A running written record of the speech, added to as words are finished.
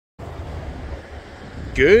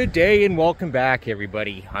Good day and welcome back,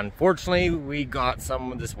 everybody. Unfortunately, we got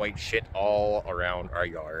some of this white shit all around our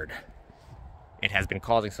yard. It has been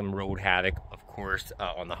causing some road havoc, of course,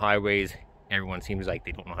 on the highways. Everyone seems like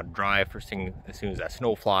they don't know how to drive first thing as soon as that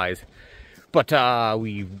snow flies. But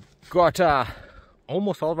we've got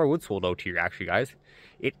almost all of our wood sold out here, actually, guys.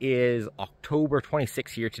 It is October 26th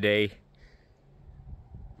here today.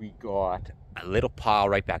 We got a little pile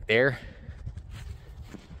right back there.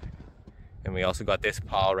 And we also got this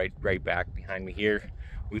pile right back behind me here.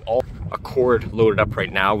 We all a cord loaded up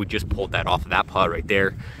right now. We just pulled that off of that pile right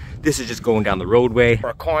there. This is just going down the roadway. For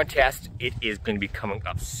our contest, it is going to be coming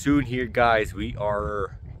up soon here, guys.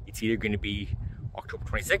 It's either going to be October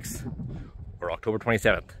 26th or October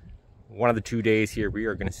 27th. One of the 2 days here, we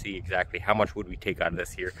are going to see exactly how much wood we take out of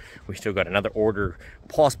this here. We still got another order,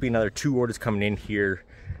 possibly another 2 orders coming in here.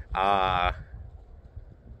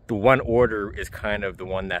 The one order is kind of the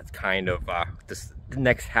one that's kind of this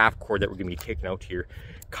next half cord that we're gonna be taking out here,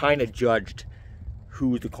 kind of judged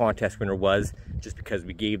who the contest winner was, just because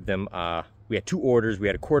we gave them we had 2 orders. We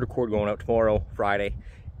had a quarter cord going out tomorrow, Friday,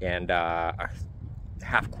 and a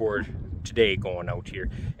half cord today going out here.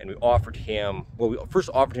 And we offered him, well, we first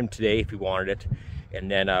offered him today if he wanted it,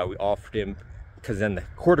 and then we offered him, because then the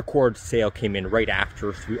quarter cord sale came in right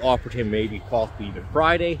after, so we offered him maybe possibly even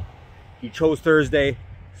Friday. He chose Thursday.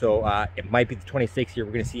 So it might be the 26th here.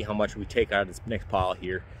 We're going to see how much we take out of this next pile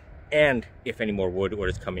here, and if any more wood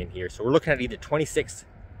orders come in here. So we're looking at either 26th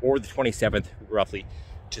or the 27th, roughly,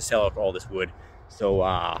 to sell out all this wood. So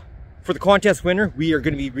for the contest winner, we are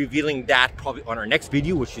going to be revealing that probably on our next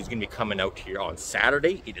video, which is going to be coming out here on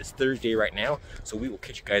Saturday. It is Thursday right now, so we will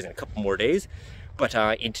catch you guys in a couple more days. But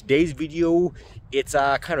in today's video, it's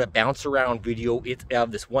kind of a bounce around video. It's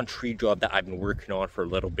this one tree job that I've been working on for a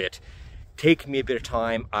little bit. Taking me a bit of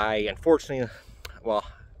time. Unfortunately, well,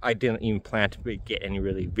 I didn't even plan to get any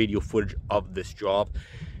really video footage of this job,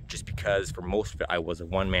 just because for most of it I was a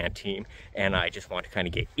one-man team, and I just want to kind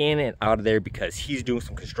of get in and out of there because he's doing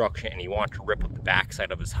some construction and he wanted to rip up the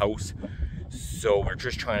backside of his house. So we're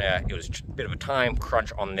just trying to, it was a bit of a time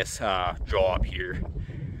crunch on this job here.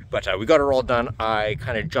 But we got it all done. I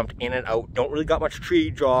kind of jumped in and out. Don't really got much tree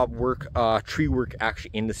work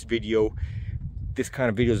actually in this video. This kind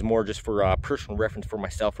of video is more just for personal reference for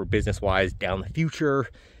myself or business-wise down the future.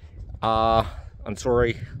 I'm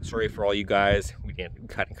sorry for all you guys. We didn't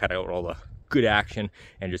cut out all the good action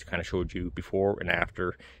and just kind of showed you before and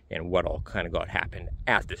after and what all kind of happened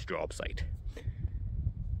at this job site.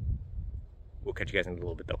 We'll catch you guys in a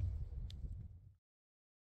little bit though.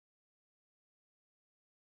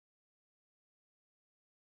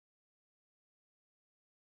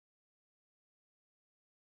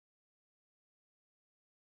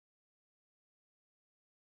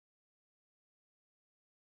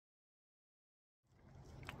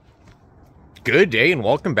 Good day and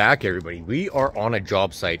welcome back, everybody. We are on a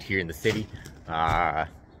job site here in the city. Not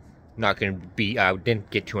going to be, didn't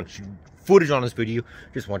get too much footage on this video.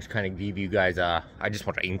 Just want to kind of give you guys, I just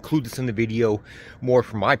want to include this in the video more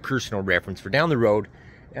for my personal reference for down the road.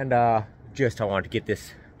 And I wanted to get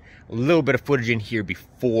this a little bit of footage in here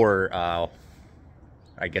before,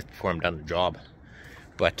 I guess before I'm done the job.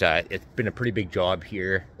 But it's been a pretty big job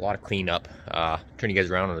here, a lot of cleanup. Turn you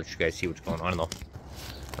guys around and let you guys see what's going on though.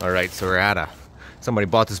 Alright, so we're at somebody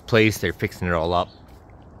bought this place, they're fixing it all up.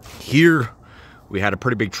 Here, we had a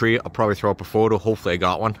pretty big tree. I'll probably throw up a photo, hopefully I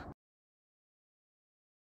got one.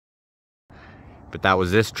 But that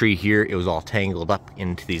was this tree here. It was all tangled up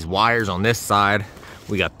into these wires on this side.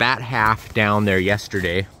 We got that half down there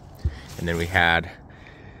yesterday. And then we had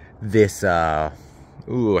this, I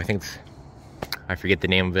forget the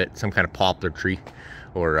name of it, some kind of poplar tree.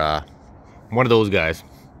 Or one of those guys.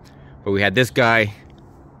 But we had this guy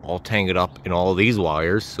all tangled up in all these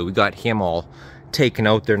wires, so we got him all taken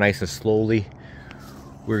out there nice and slowly.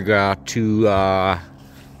 We're got to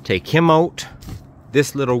take him out,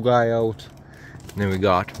 this little guy out, and then we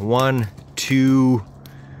got 1, 2,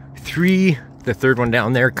 3. The third one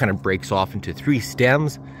down there kind of breaks off into 3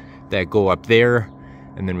 stems that go up there,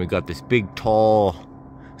 and then we got this big tall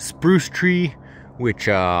spruce tree, which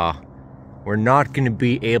we're not going to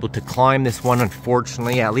be able to climb this one,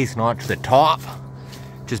 unfortunately, at least not to the top,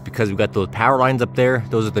 just because we've got those power lines up there.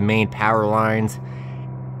 Those are the main power lines.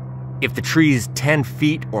 If the tree is 10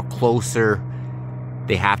 feet or closer,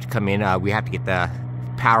 they have to come in. We have to get the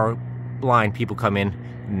power line people come in,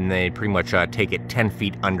 and they pretty much take it 10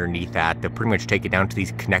 feet underneath that. They'll pretty much take it down to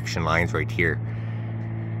these connection lines right here.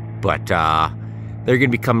 But they're going to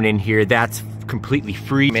be coming in here. That's completely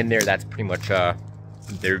free. In there, that's pretty much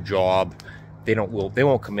their job. they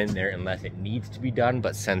won't come in there unless it needs to be done.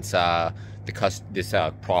 But since this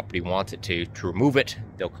property wants it to remove it,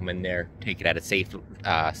 they'll come in there, take it at a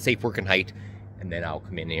safe working height, and then I'll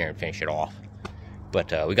come in here and finish it off.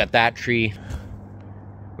 But we got that tree.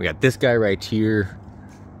 We got this guy right here.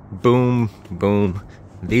 Boom, boom.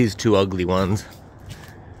 These two ugly ones.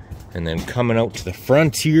 And then coming out to the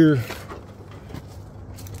front here,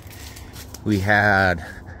 we had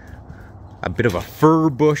a bit of a fir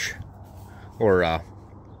bush, or a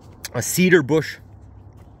cedar bush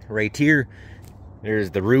right here.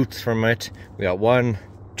 There's the roots from it. We got 1,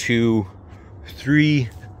 2, 3,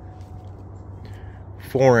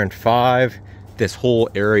 4, and 5. This whole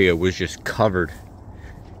area was just covered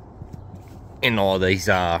in all these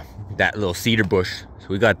that little cedar bush. So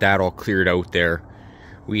we got that all cleared out there.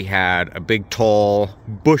 We had a big tall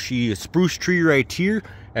bushy spruce tree right here.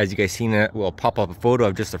 As you guys seen it, we'll pop up a photo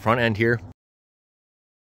of just the front end here.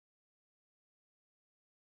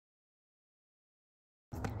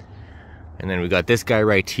 And then we got this guy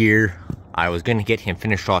right here. I was gonna get him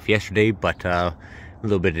finished off yesterday, but a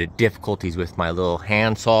little bit of difficulties with my little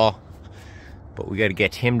handsaw. But we gotta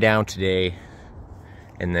get him down today.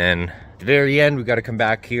 And then at the very end, we gotta come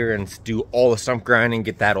back here and do all the stump grinding,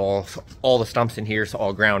 get that all the stumps in here, so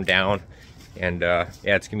all ground down. And yeah,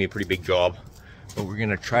 it's gonna be a pretty big job. But we're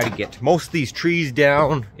gonna try to get most of these trees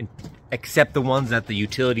down, except the ones that the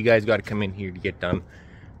utility guys gotta come in here to get done.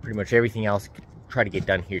 Pretty much everything else, try to get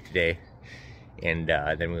done here today. And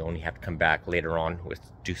then we only have to come back later on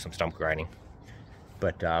do some stump grinding.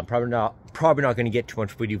 But probably not going to get too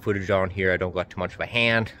much video footage on here. I don't got too much of a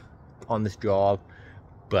hand on this job,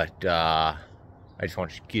 but I just want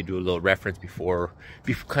to give you a little reference before,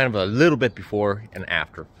 kind of a little bit before and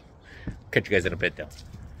after. Catch you guys in a bit though.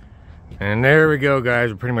 And there we go, guys.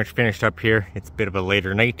 We're pretty much finished up here. It's a bit of a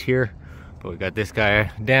later night here, but we got this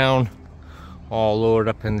guy down, all loaded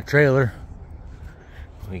up in the trailer.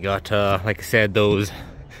 We got, like I said, those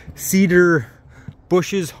cedar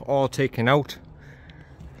bushes all taken out.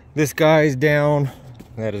 This guy's down.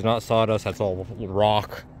 That is not sawdust, that's all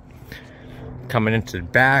rock. Coming into the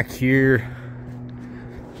back here.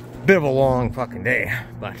 Bit of a long fucking day,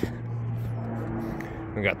 but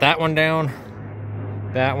we got that one down.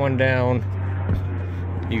 That one down.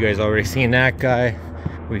 You guys already seen that guy.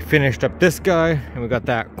 We finished up this guy, and we got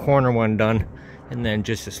that corner one done. And then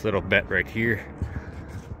just this little bit right here.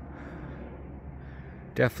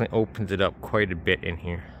 Definitely opens it up quite a bit in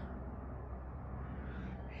here.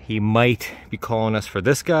 He might be calling us for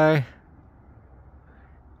this guy.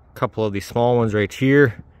 A couple of these small ones right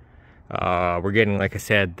here. We're getting, like I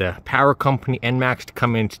said, the power company NMAX to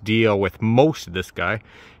come in to deal with most of this guy.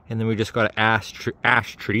 And then we just got an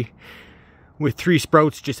ash tree with 3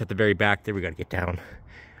 sprouts just at the very back there we got to get down.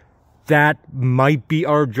 That might be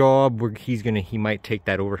our job. He might take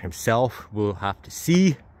that over himself. We'll have to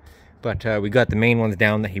see. But we got the main ones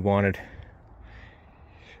down that he wanted.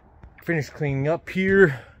 Finished cleaning up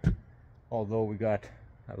here. Although we got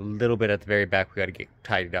a little bit at the very back we got to get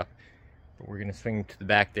tidied up. But we're going to swing to the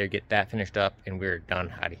back there, get that finished up, and we're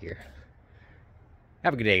done out of here.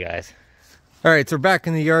 Have a good day, guys. Alright, so we're back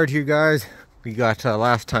in the yard here, guys. We got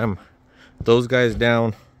last time those guys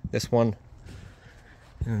down. This one.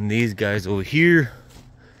 And these guys over here.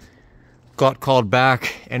 Got called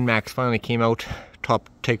back. NMAX finally came out.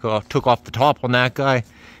 Took off the top on that guy,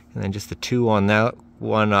 and then just the 2 on that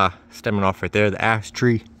one stemming off right there, the ash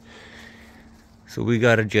tree. So we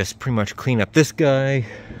gotta just pretty much clean up this guy,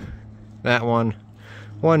 that one,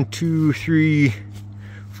 1, 2, 3,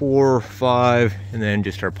 4, 5, and then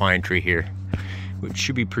just our pine tree here, which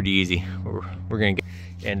should be pretty easy. We're gonna get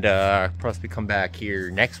and possibly come back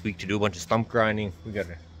here next week to do a bunch of stump grinding.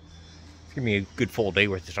 It's gonna be a good full day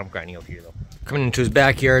worth of stump grinding out here though. Coming into his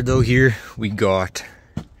backyard though, here we got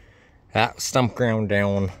that stump ground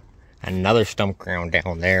down, another stump ground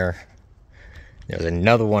down there. There's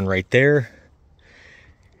another one right there.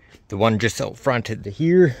 The one just out front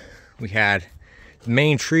here, we had the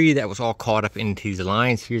main tree that was all caught up into these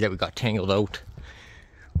lines here that we got tangled out.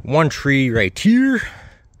 One tree right here,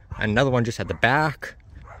 another one just at the back,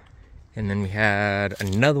 and then we had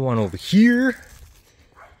another one over here.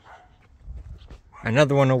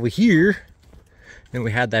 Another one over here. Then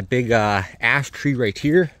we had that big ash tree right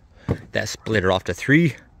here that split it off to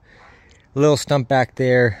 3. A little stump back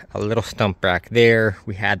there, a little stump back there.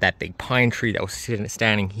 We had that big pine tree that was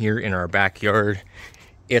standing here in our backyard.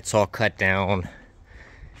 It's all cut down.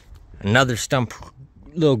 Another stump,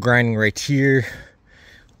 little grinding right here.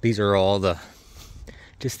 These are all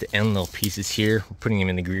just the end little pieces here. We're putting them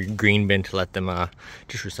in the green bin to let them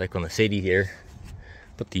just recycle in the city here.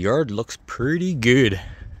 But the yard looks pretty good.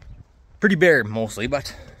 pretty bare mostly,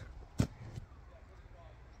 but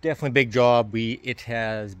definitely a big job. It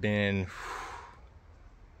has been,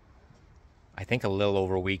 I think, a little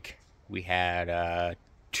over a week. We had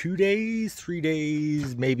 2 days, 3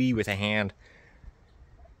 days, maybe with a hand,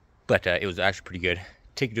 but it was actually pretty good.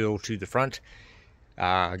 Take it over to the front.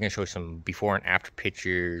 I'm gonna show you some before and after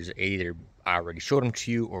pictures. Either I already showed them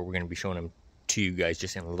to you, or we're gonna be showing them to you guys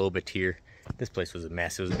just in a little bit here. This place was a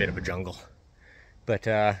mess. It was a bit of a jungle, but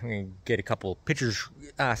I'm gonna get a couple pictures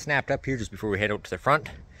snapped up here just before we head out to the front,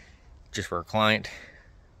 just for our client.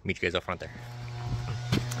 Meet you guys up front there.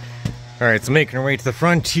 All right, so making our way to the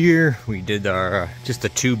front here, we did our just the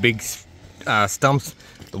 2 big stumps.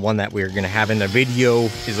 The one that we're gonna have in the video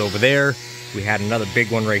is over there. We had another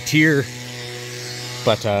big one right here,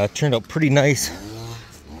 but it turned out pretty nice.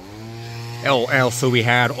 Also, we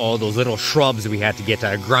had all those little shrubs that we had to get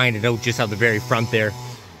grinded out just out the very front there.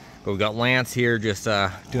 But we got Lance here just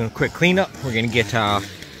doing a quick cleanup. We're gonna get the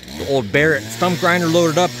old Barrett stump grinder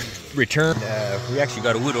loaded up, return. We actually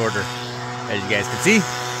got a wood order, as you guys can see.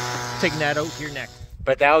 Taking that out here next.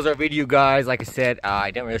 But that was our video, guys. Like I said, I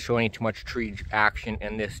didn't really show any too much tree action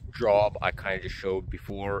in this job. I kind of just showed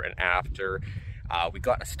before and after. We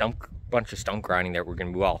got a bunch of stump grinding that we're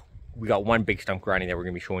gonna, well, we got one big stump grinding that we're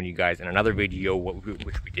gonna be showing you guys in another video,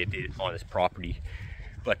 which we did on this property.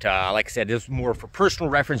 But like I said, this is more for personal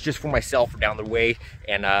reference, just for myself down the way,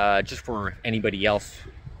 and just for anybody else,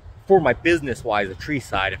 for my business-wise, the tree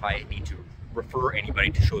side. If I need to refer anybody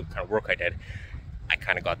to show the kind of work I did, I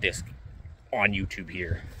kind of got this on YouTube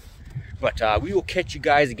here. But we will catch you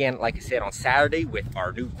guys again, like I said, on Saturday with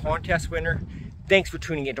our new contest winner. Thanks for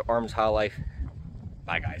tuning into Armands High Life.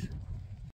 Bye, guys.